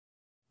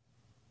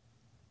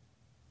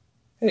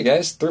Hey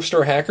guys, Thrift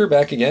Store Hacker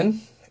back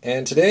again,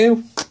 and today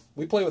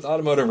we play with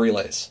automotive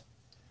relays.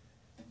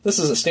 This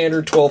is a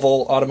standard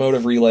 12-volt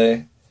automotive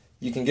relay.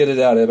 You can get it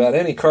out of about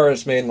any car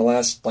that's made in the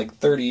last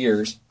 30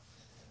 years.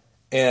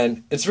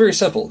 And it's very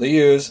simple. They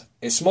use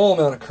a small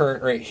amount of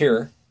current right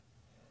here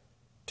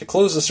to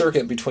close the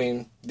circuit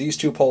between these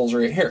two poles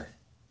right here.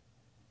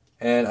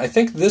 And I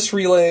think this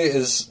relay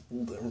is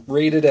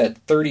rated at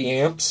 30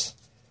 amps.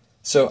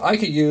 So I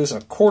could use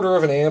a quarter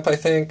of an amp, I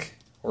think,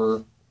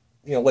 or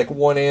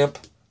 1 amp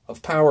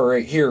of power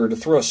right here to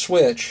throw a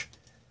switch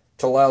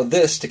to allow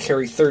this to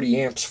carry 30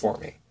 amps for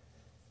me.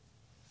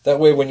 That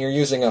way when you're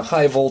using a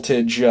high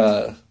voltage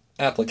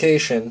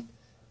application,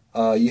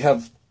 you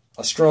have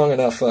a strong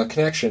enough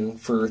connection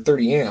for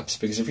 30 amps,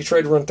 because if you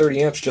tried to run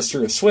 30 amps just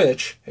through a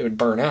switch, it would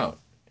burn out.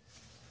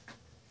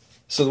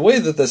 So the way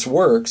that this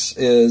works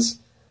is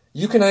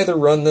you can either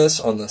run this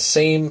on the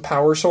same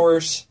power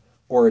source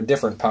or a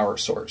different power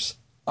source.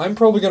 I'm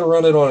probably going to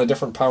run it on a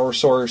different power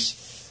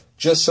source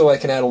just so I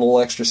can add a little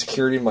extra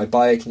security to my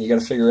bike, and you got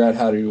to figure out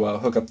how to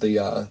hook up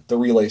the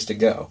relays to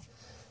go.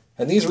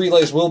 And these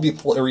relays will be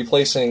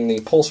replacing the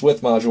pulse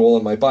width module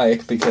in my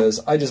bike, because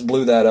I just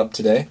blew that up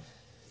today.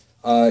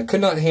 Could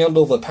not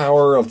handle the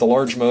power of the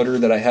large motor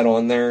that I had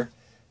on there.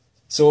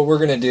 So what we're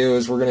going to do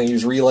is we're going to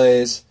use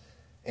relays,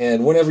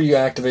 and whenever you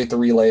activate the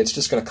relay, it's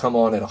just going to come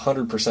on at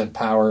 100%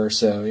 power.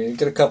 So you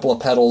get a couple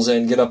of pedals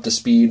in, get up to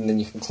speed, and then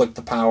you can click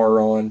the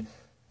power on,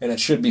 and it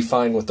should be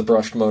fine with the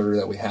brushed motor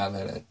that we have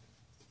in it.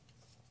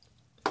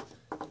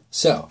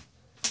 So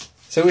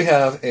we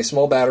have a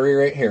small battery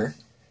right here,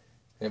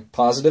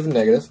 positive and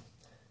negative.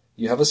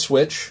 You have a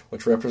switch,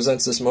 which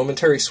represents this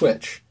momentary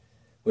switch,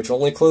 which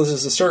only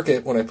closes the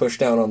circuit when I push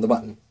down on the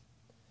button.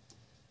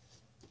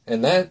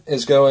 And that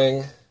is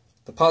going,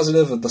 the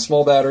positive of the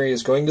small battery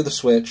is going to the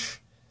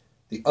switch,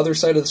 the other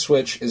side of the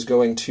switch is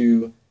going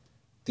to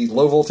the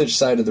low voltage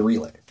side of the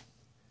relay.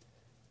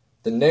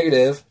 The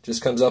negative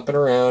just comes up and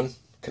around,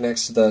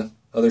 connects to the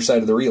other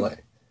side of the relay.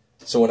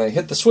 So when I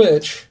hit the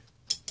switch,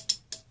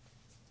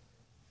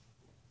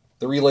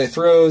 the relay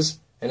throws,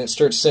 and it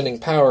starts sending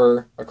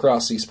power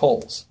across these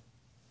poles.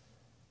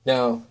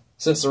 Now,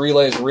 since the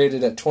relay is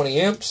rated at 20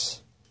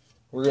 amps,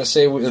 we're going to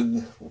say,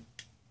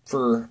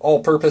 for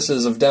all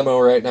purposes of demo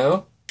right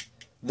now,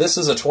 this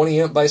is a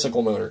 20 amp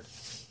bicycle motor.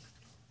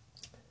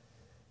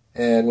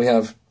 And we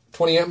have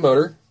 20 amp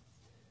motor.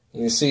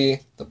 You can see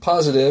the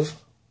positive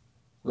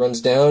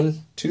runs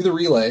down to the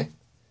relay,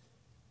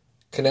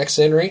 connects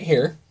in right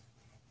here,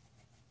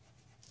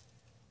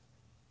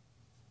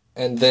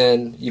 and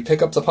then you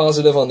pick up the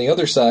positive on the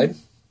other side,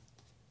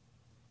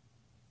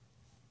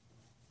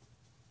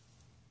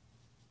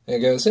 and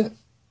it goes in.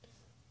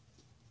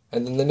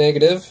 And then the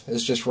negative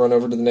is just run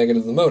over to the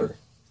negative of the motor.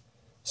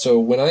 So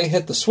when I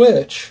hit the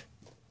switch,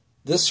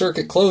 this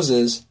circuit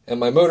closes, and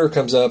my motor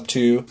comes up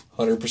to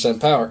 100%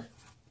 power.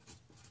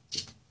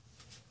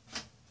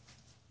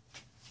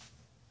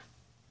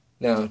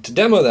 Now, to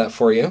demo that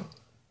for you,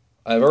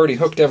 I've already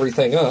hooked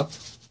everything up.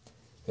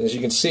 As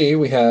you can see,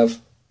 we have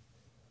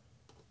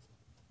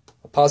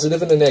a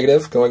positive and a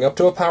negative going up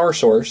to a power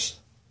source.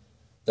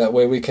 That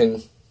way we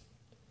can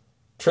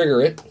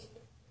trigger it.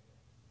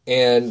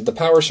 And the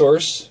power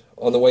source,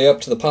 on the way up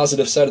to the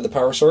positive side of the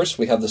power source,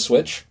 we have the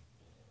switch.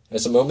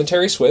 It's a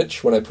momentary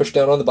switch. When I push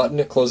down on the button,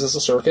 it closes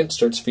the circuit,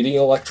 starts feeding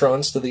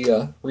electrons to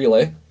the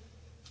relay.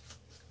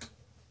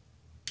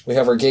 We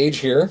have our gauge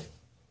here,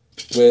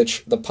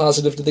 which the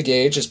positive to the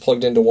gauge is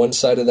plugged into one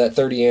side of that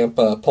 30 amp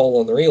pole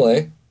on the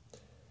relay.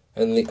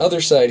 And the other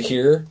side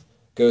here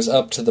goes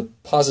up to the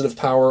positive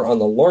power on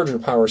the larger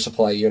power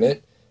supply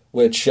unit,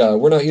 which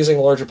we're not using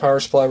a larger power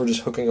supply, we're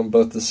just hooking them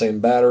both to the same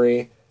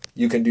battery.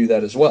 You can do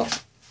that as well.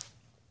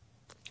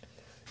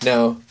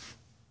 Now,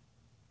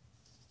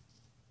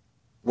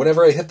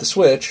 whenever I hit the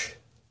switch,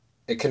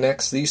 it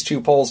connects these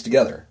two poles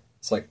together.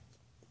 It's like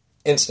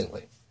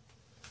instantly.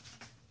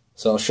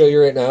 So I'll show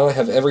you right now. I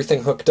have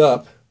everything hooked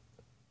up,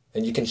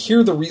 and you can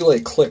hear the relay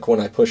click when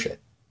I push it.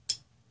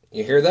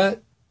 You hear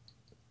that?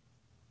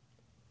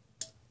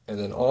 And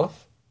then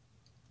off.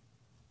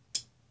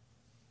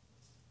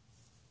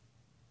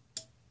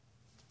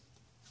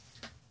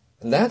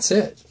 And that's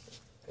it.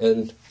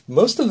 And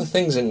most of the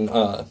things in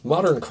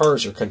modern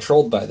cars are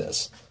controlled by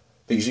this,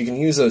 because you can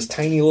use those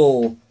tiny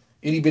little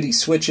itty-bitty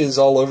switches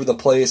all over the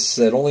place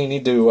that only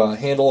need to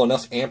handle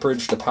enough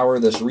amperage to power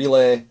this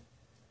relay,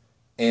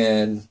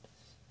 and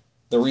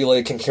the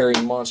relay can carry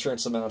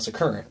monstrous amounts of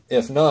current.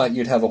 If not,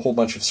 you'd have a whole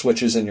bunch of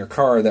switches in your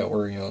car that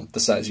were, the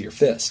size of your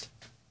fist.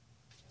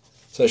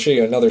 So I'll show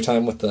you another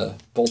time with the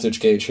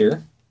voltage gauge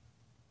here.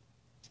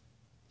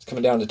 It's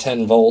coming down to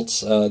 10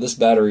 volts. This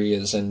battery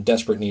is in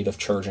desperate need of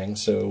charging,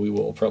 so we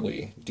will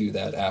probably do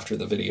that after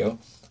the video.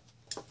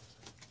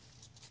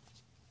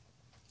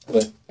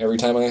 But every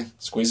time I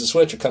squeeze the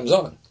switch, it comes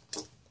on.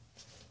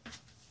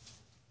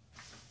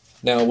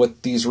 Now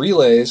with these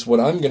relays,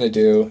 what I'm going to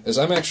do is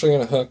I'm actually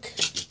going to hook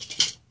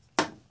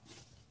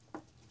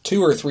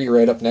 2 or 3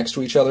 right up next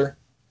to each other.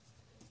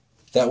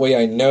 That way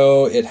I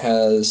know it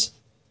has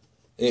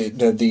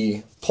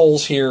the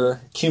poles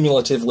here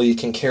cumulatively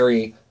can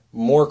carry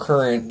more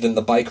current than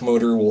the bike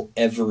motor will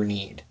ever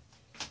need.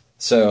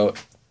 So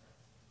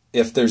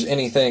if there's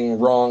anything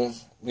wrong,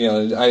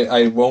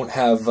 I won't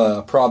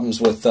have problems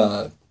with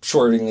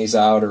shorting these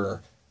out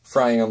or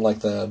frying them like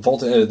the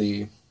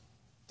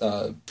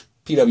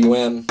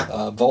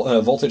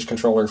PWM voltage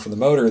controller for the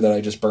motor that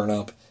I just burn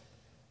up,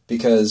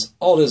 because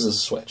all it is a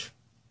switch.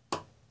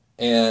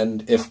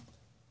 And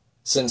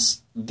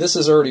since this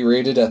is already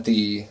rated at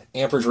the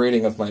amperage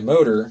rating of my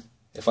motor,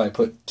 if I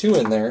put 2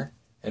 in there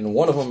and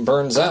one of them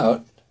burns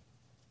out,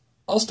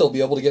 I'll still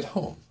be able to get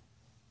home.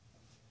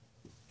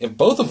 If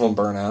both of them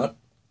burn out,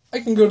 I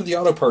can go to the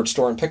auto parts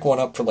store and pick one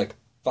up for like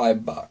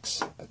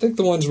 $5. I think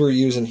the ones we're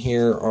using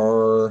here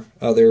are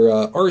they're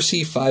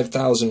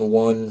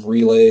RC5001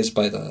 relays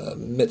by the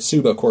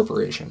Mitsuba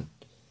Corporation.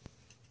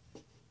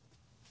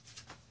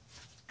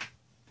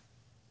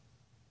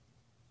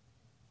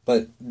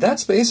 But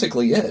that's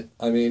basically it.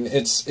 I mean,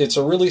 it's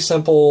a really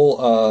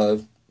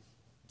simple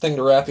thing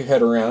to wrap your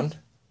head around.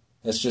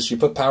 It's just you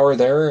put power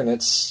there, and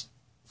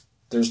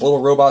there's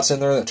little robots in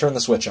there that turn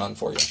the switch on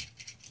for you.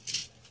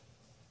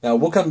 Now,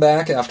 we'll come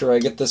back after I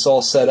get this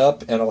all set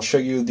up, and I'll show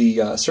you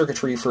the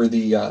circuitry for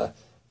the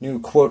new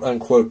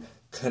quote-unquote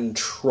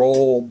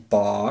control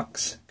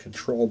box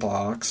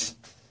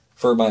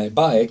for my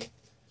bike,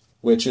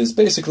 which is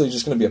basically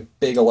just going to be a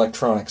big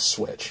electronic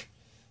switch.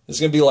 It's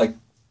going to be like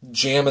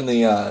jamming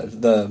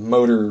the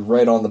motor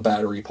right on the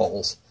battery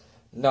poles.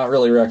 Not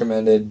really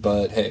recommended,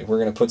 but hey, we're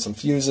going to put some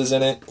fuses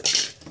in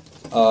it.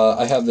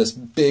 I have this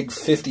big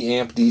 50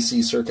 amp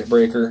DC circuit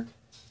breaker,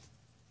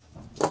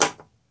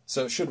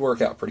 so it should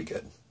work out pretty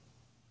good.